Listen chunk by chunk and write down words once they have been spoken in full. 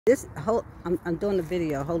This whole I'm doing a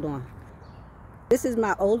video. Hold on. This is one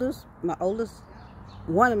of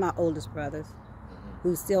my oldest brothers,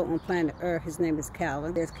 who's still on planet Earth. His name is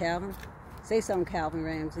Calvin. There's Calvin. Say something, Calvin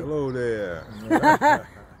Ramsey. Hello there.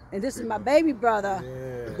 And this is my baby brother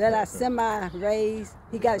that I semi-raised.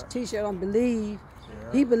 He got his t-shirt on Believe.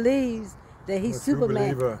 Yeah. He believes that he's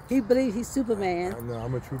Superman. He believes he's Superman. I know,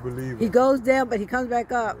 I'm a true believer. He goes down, but he comes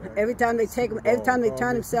back up. Yeah. Every time they take him, every time they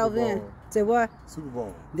turn himself in. Say what? Super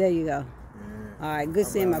Bowl. There you go. Yeah. All right, good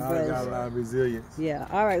seeing my brothers. Got a lot of resilience. Yeah,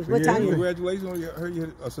 all right. So what time? Congratulations! I heard you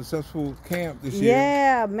had a successful camp this year.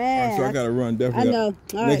 Yeah, man. So I got to run definitely. I know.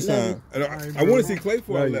 All next right, time. I want to see Clay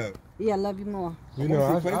before I left. Yeah, I love you more. You know,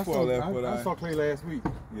 I saw Clay last week.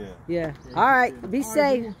 Yeah. Yeah. All right. Be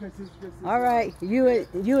safe. All right. You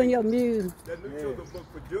and your muse. That new children's book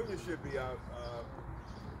for Junior should be out.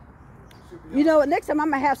 You know what? Next time I'm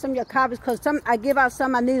gonna have some of your copies because I give out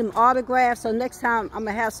some. I need them autographed. So next time I'm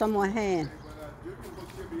gonna have some on hand.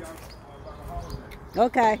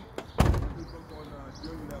 Okay.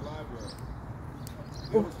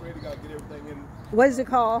 What is it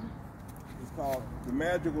called? It's called The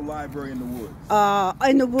Magical Library in the Woods.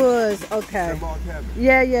 In the woods. Okay.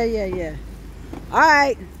 Yeah. All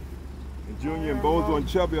right. And Junior and Bozo and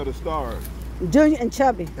Chubby are the stars. Junior and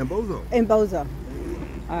Chubby. And Bozo. And Bozo.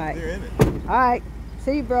 All right. They're in it. All right.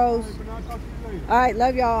 See you, bros. All right.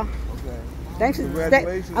 Love y'all. Okay. Thanks.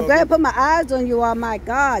 Congratulations. I'm glad I put my eyes on you all. My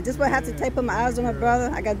God. Just what I have to take put my eyes on my brother.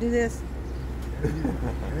 I got to do this.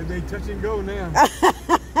 They touch and go now.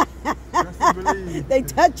 They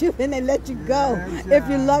touch you and they let you go if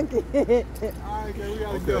you're lucky. All right, okay, we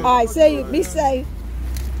gotta go. All right. Be safe.